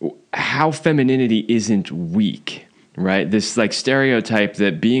 how femininity isn't weak. Right, this like stereotype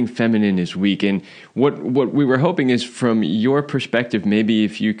that being feminine is weak, and what we were hoping is, from your perspective, maybe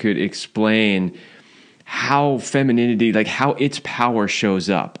if you could explain how femininity, like how its power shows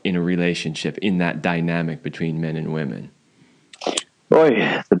up in a relationship, in that dynamic between men and women. Boy,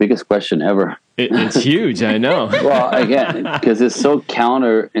 it's the biggest question ever. It's huge, I know. Well, again, because it's so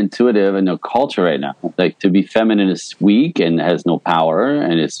counterintuitive in the culture right now. Like, to be feminine is weak and has no power,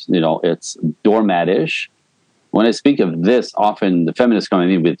 and it's it's doormatish. When I speak of this, often the feminists come at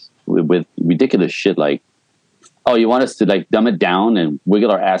me with ridiculous shit like, "Oh, you want us to like dumb it down and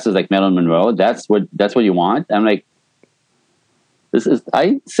wiggle our asses like Marilyn Monroe? That's what you want?" I'm like,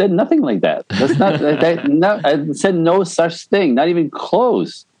 I said nothing like that. That's not. I said no such thing. Not even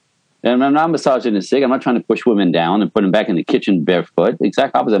close. And I'm not misogynistic. I'm not trying to push women down and put them back in the kitchen barefoot. The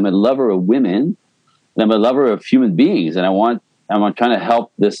exact opposite. I'm a lover of women, and I'm a lover of human beings, and I'm trying to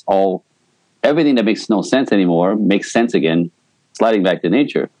help this all. Everything that makes no sense anymore makes sense again, sliding back to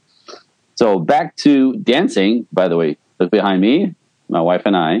nature. So back to dancing, by the way, look behind me, my wife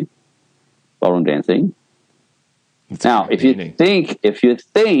and I, ballroom dancing. That's now, if you think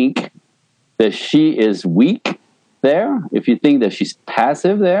that she is weak there, if you think that she's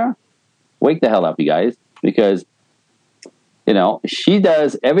passive there, wake the hell up, you guys, because, she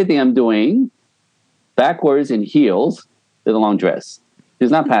does everything I'm doing backwards in heels with a long dress.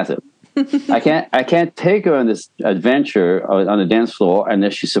 She's not passive. I can't take her on this adventure on the dance floor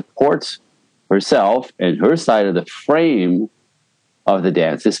unless she supports herself and her side of the frame of the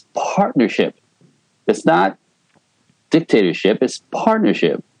dance. This partnership. It's not dictatorship. It's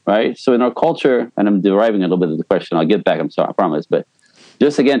partnership, right? So in our culture, and I'm deriving a little bit of the question. I'll get back. I'm sorry, I promise. But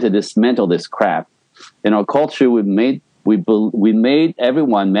just again to dismantle this crap. In our culture, we made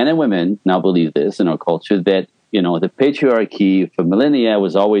everyone, men and women, now believe this in our culture that. The patriarchy for millennia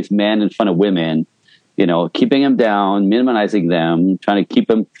was always man in front of women, keeping them down, minimizing them, trying to keep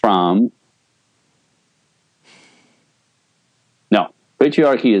them from. No,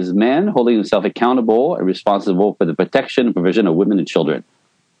 patriarchy is man holding himself accountable and responsible for the protection and provision of women and children.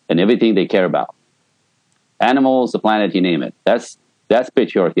 and everything they care about. Animals, the planet, you name it. That's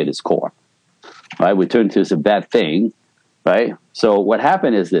patriarchy at its core, right? We turn to this a bad thing, right? So what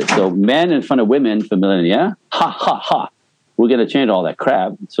happened is this. So men in front of women for millennia, ha, ha, ha. We're going to change all that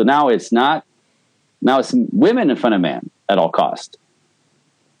crap. So now it's women in front of men at all cost.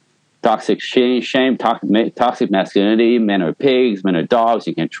 Toxic shame, toxic masculinity. Men are pigs, men are dogs.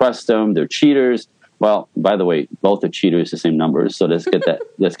 You can't trust them. They're cheaters. Well, by the way, both are cheaters, the same numbers. So let's get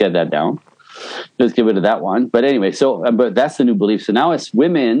that down. Let's get rid of that one. But anyway, but that's the new belief. So now it's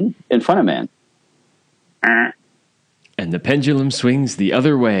women in front of men. And the pendulum swings the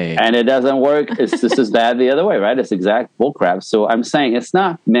other way. And it doesn't work. It's just as bad the other way, right? It's exact bullcrap. So I'm saying it's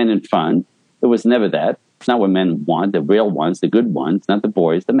not men in front. It was never that. It's not what men want, the real ones, the good ones, not the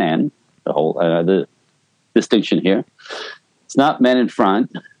boys, the men, the whole the distinction here. It's not men in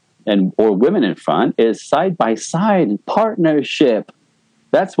front or women in front. It's side by side partnership.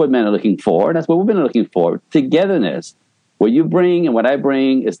 That's what men are looking for. That's what women are looking for. Togetherness. What you bring and what I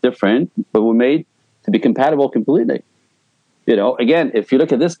bring is different, but we're made to be compatible completely. Again, if you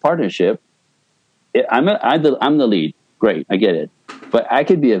look at this partnership, I'm the lead. Great, I get it. But I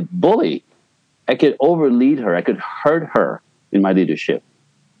could be a bully. I could overlead her. I could hurt her in my leadership.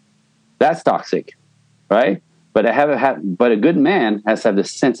 That's toxic, right? But but a good man has to have the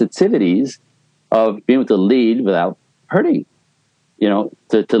sensitivities of being able to lead without hurting. To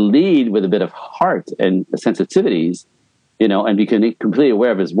lead with a bit of heart and the sensitivities, and be completely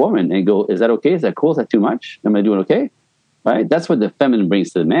aware of his woman and go, is that okay? Is that cool? Is that too much? Am I doing okay? Right? That's what the feminine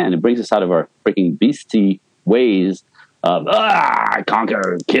brings to the man. It brings us out of our freaking beastie ways of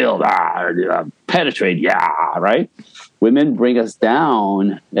conquer, kill, penetrate, right? Women bring us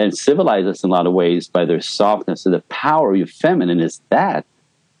down and civilize us in a lot of ways by their softness. So the power of your feminine is that,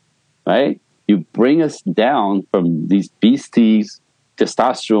 right? You bring us down from these beasties,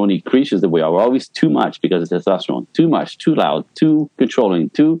 testosterone-y creatures that we are. We're always too much because of testosterone. Too much, too loud, too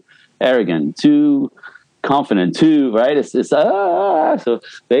controlling, too arrogant, too confident too, right? It's so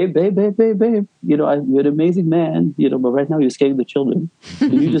babe. You're an amazing man, but right now you're scaring the children.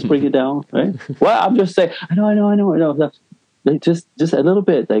 Can you just bring it down, right? Well, I'm just saying. I know. Like just a little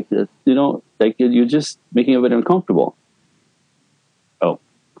bit, like you're just making it a bit uncomfortable. Oh,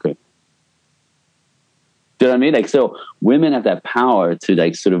 okay. Do you know what I mean? Like, so women have that power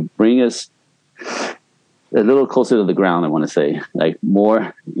to sort of bring us a little closer to the ground, I want to say, like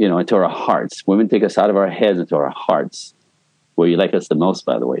more, into our hearts. Women take us out of our heads into our hearts, where you like us the most,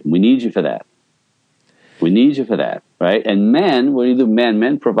 by the way. We need you for that. We need you for that, right? And men, what do you do?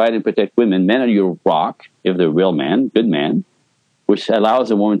 Men provide and protect women. Men are your rock, if they're real man, good man, which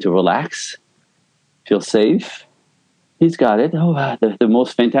allows a woman to relax, feel safe. He's got it. Oh, the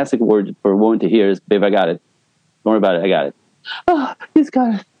most fantastic word for a woman to hear is, babe, I got it. Don't worry about it. I got it. Oh, he's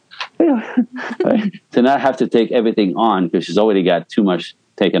got it. Right? To not have to take everything on because she's already got too much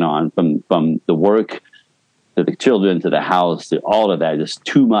taken on from the work to the children to the house to all of that, just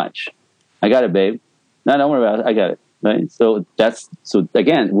too much. I got it, babe. No, don't worry about it. I got it. Right? So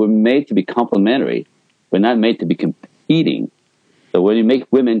again, we're made to be complementary. We're not made to be competing. So when you make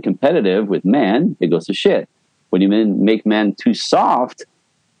women competitive with men, it goes to shit. When you make men too soft,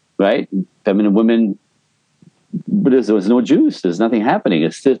 right? Feminine women. But there's no juice. There's nothing happening.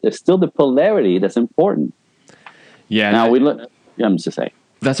 It's still the polarity that's important. Yeah. Now I'm just saying.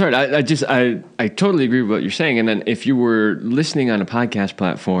 That's right. I totally agree with what you're saying. And then if you were listening on a podcast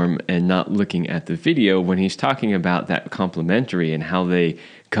platform and not looking at the video, when he's talking about that complementary and how they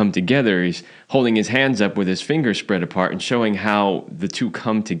come together, he's holding his hands up with his fingers spread apart and showing how the two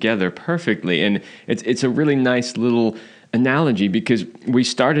come together perfectly. And it's a really nice little analogy because we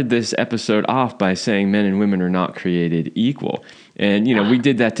started this episode off by saying men and women are not created equal. And, we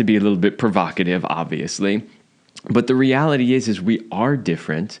did that to be a little bit provocative, obviously. But the reality is we are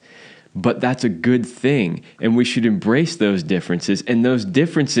different, but that's a good thing. And we should embrace those differences. And those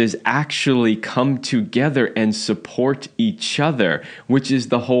differences actually come together and support each other, which is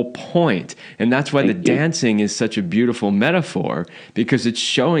the whole point. And that's why dancing is such a beautiful metaphor, because it's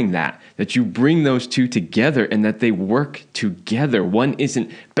showing that you bring those two together and that they work together. One isn't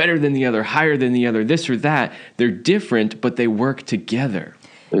better than the other, higher than the other, this or that. They're different, but they work together.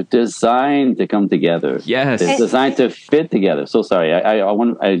 They're designed to come together. Yes. It's designed to fit together. So sorry. I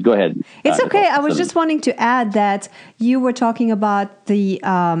want to go ahead. It's okay. I was just wanting to add that you were talking about the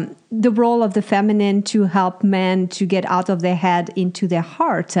the role of the feminine to help men to get out of their head into their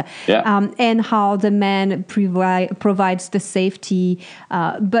heart, and how the man provides the safety.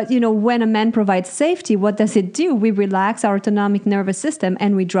 But when a man provides safety, what does it do? We relax our autonomic nervous system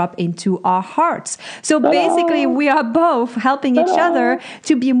and we drop into our hearts. So basically, we are both helping each other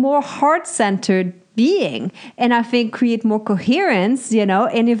to be more heart-centered being, and I think create more coherence,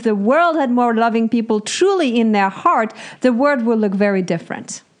 and if the world had more loving people truly in their heart, the world will look very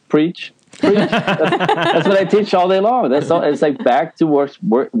different. Preach. That's what I teach all day long. That's all. It's like back to work.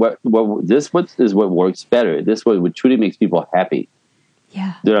 This is what works better. This is what truly makes people happy.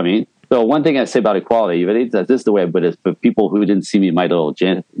 Yeah. Do you know what I mean? So one thing I say about equality, this is the way I put it. For people who didn't see me, this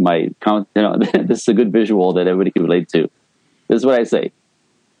is a good visual that everybody can relate to. This is what I say.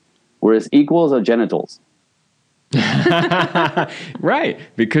 We're as equals as genitals. Right,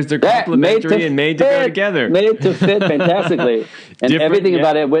 because they're complementary and made to go together. Made to fit fantastically. And everything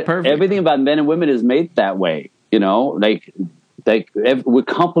about it, everything about men and women is made that way. Like we're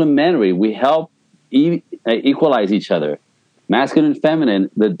complementary. We help equalize each other. Masculine and feminine,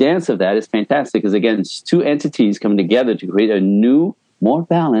 the dance of that is fantastic because, again, it's two entities coming together to create a new, more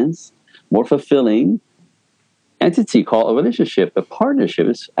balanced, more fulfilling entity called a relationship, a partnership.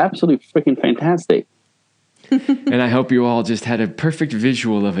 It's absolutely freaking fantastic. And I hope you all just had a perfect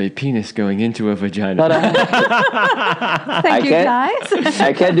visual of a penis going into a vagina. Thank you, guys.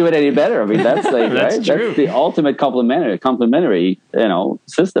 I can't do it any better. I mean, that's That's right. true. That's the ultimate complementary,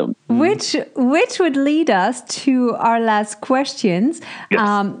 system. Which would lead us to our last questions,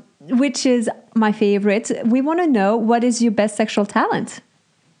 Yes. which is my favorite. We want to know, what is your best sexual talent?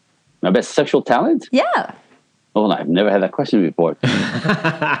 My best sexual talent? Yeah. Oh, I've never had that question before.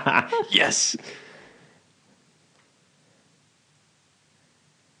 Yes.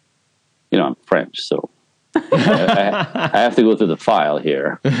 I'm French, so I have to go through the file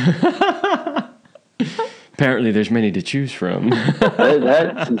here. Apparently, there's many to choose from.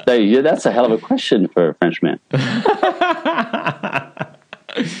 That's a hell of a question for a Frenchman.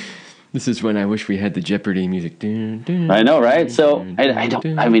 This is when I wish we had the Jeopardy music. I know, right? So I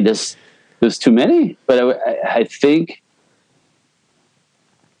don't. I mean, there's too many, but I think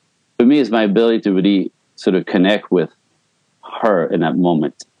for me, it's my ability to really sort of connect with her in that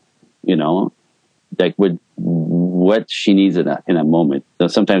moment. Like with what she needs in that moment. So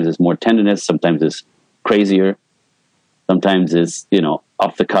sometimes it's more tenderness, sometimes it's crazier, sometimes it's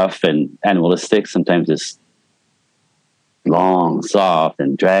off the cuff and animalistic, sometimes it's long, soft,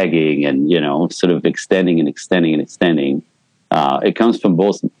 and dragging, and sort of extending and extending and extending. It comes from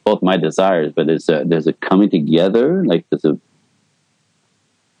both my desires, but there's a coming together, like the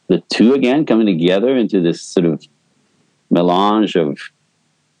two again coming together into this sort of melange of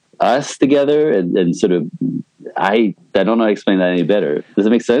us together, and sort of I don't know how to explain that any better. Does it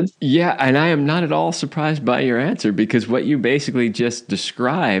make sense? Yeah, and I am not at all surprised by your answer, because what you basically just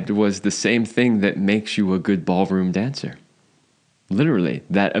described was the same thing that makes you a good ballroom dancer. Literally,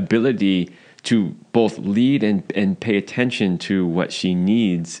 that ability to both lead and pay attention to what she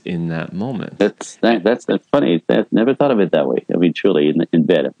needs in that moment. That's funny. I've never thought of it that way. I mean, truly, in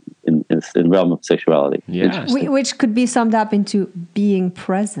bed, in realm of sexuality. Yeah. Which could be summed up into being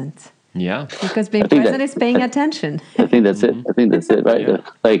present. Yeah. Because being present is paying attention. I think that's it. Right? Yeah.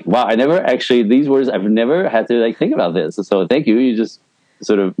 Like, wow, I never actually, these words, I've never had to think about this. So thank you. You just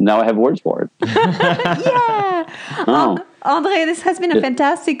sort of, now I have words for it. Yeah. Oh. André, this has been a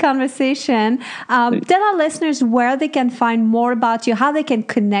fantastic conversation. Tell our listeners where they can find more about you, how they can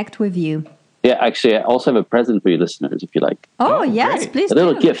connect with you. Yeah, actually, I also have a present for you listeners, if you like. Oh, yes, great. please A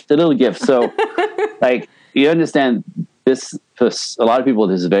little gift. So, you understand this, for a lot of people,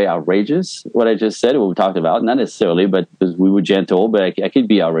 this is very outrageous, what I just said, what we talked about. Not necessarily, but because we were gentle, but I could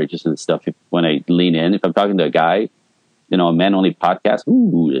be outrageous in this stuff when I lean in. If I'm talking to a guy, a man-only podcast,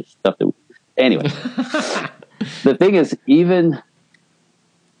 this stuff that... Anyway, the thing is, even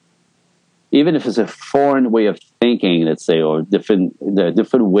if it's a foreign way of thinking, let's say, or different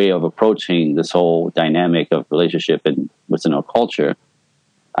way of approaching this whole dynamic of relationship and what's in our culture,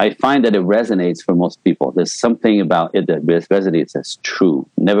 I find that it resonates for most people. There's something about it that resonates as true.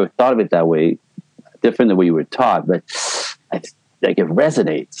 Never thought of it that way, different than the way you were taught, but it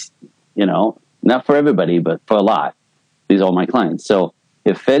resonates, not for everybody, but for a lot. These are all my clients. So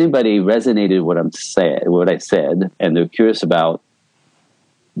if anybody resonated what I said, and they're curious about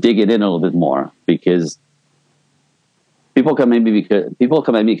digging in a little bit more, because people come at me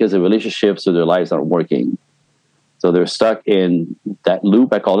because their relationships or their lives aren't working. So they're stuck in that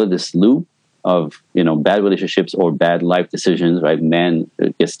loop. I call it this loop of, bad relationships or bad life decisions, right? Men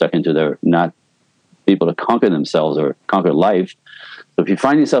get stuck into their not able to conquer themselves or conquer life. So So if you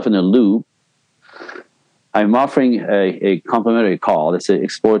find yourself in a loop, I'm offering a complimentary call. It's an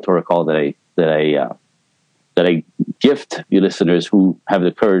exploratory call that I gift you listeners who have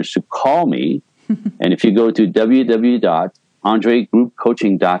the courage to call me. And if you go to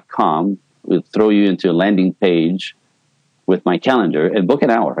www.andregroupcoaching.com, we'll throw you into a landing page with my calendar and book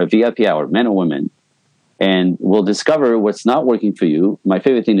an hour, a VIP hour, men or women. And we'll discover what's not working for you. My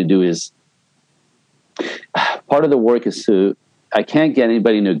favorite thing to do is, part of the work is I can't get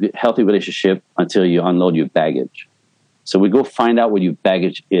anybody in a healthy relationship until you unload your baggage. So we go find out what your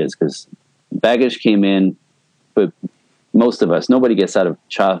baggage is, because baggage came in, but most of us, nobody gets out of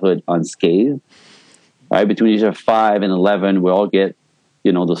childhood unscathed. Right? Between the age of 5 and 11, we all get,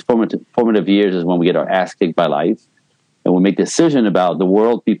 those formative years is when we get our ass kicked by life. And we make decisions about the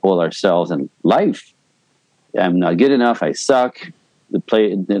world, people, ourselves, and life. I'm not good enough. I suck. The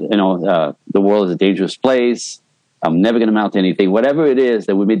world is a dangerous place. I'm never going to amount to anything. Whatever it is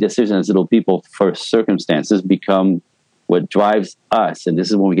that we made decisions as little people for circumstances become what drives us. And this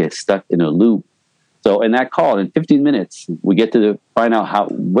is when we get stuck in a loop. So in that call, in 15 minutes, we get to find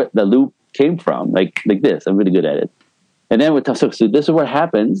out what the loop came from. Like this. I'm really good at it. And then so this is what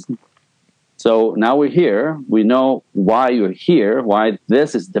happens. So now we're here. We know why you're here, why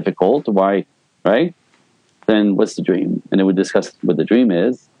this is difficult, why, right? Then what's the dream? And then we discuss what the dream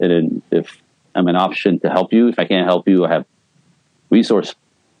is. And then if I'm an option to help you, if I can't help you, I have resources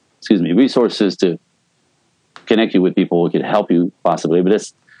to connect you with people who can help you possibly. But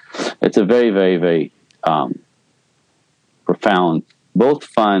it's a very, very, very profound, both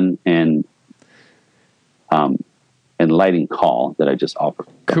fun and enlightening call that I just offered.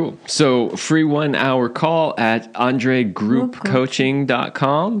 Cool. So free 1 hour call at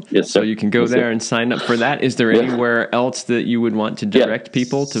andregroupcoaching.com. Yes, sir. So you can go there and sign up for that. Is there anywhere else that you would want to direct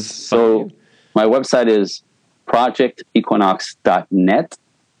people to find you? My website is projectequinox.net.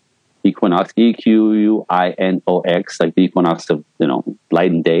 Equinox, EQUINOX, like the equinox of,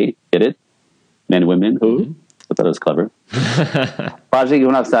 light and day. Get it? Men and women. Mm-hmm. I thought it was clever.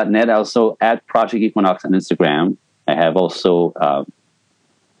 projectequinox.net. Also at Project Equinox on Instagram. I have also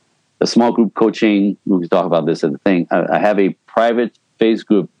a small group coaching. We can talk about this as a thing. I have a private Facebook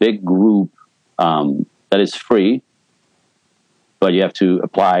group, big group that is free, but you have to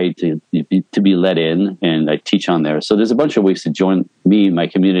apply to be let in, and I teach on there. So there's a bunch of ways to join me, my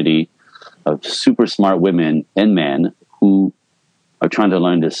community of super smart women and men who are trying to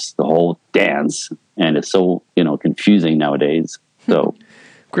learn the whole dance, and it's so confusing nowadays. So.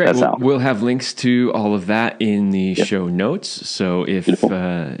 Great. We'll have links to all of that in the show notes. So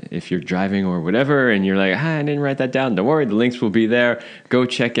if you're driving or whatever and you're like, I didn't write that down, don't worry. The links will be there. Go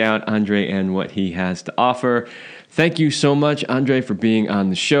check out André and what he has to offer. Thank you so much, André, for being on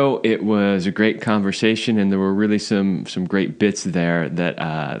the show. It was a great conversation, and there were really some great bits there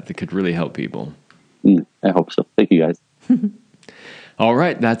that could really help people. I hope so. Thank you, guys. All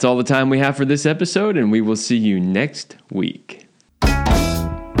right. That's all the time we have for this episode, and we will see you next week.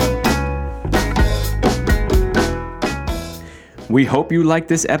 We hope you liked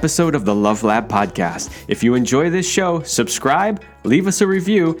this episode of the Love Lab podcast. If you enjoy this show, subscribe, leave us a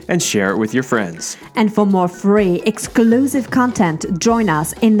review, and share it with your friends. And for more free, exclusive content, join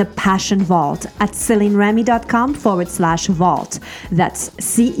us in the Passion Vault at CelineRemy.com/vault. That's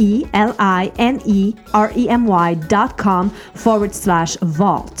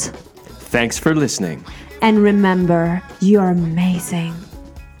CelineRemy.com/vault. Thanks for listening. And remember, you're amazing.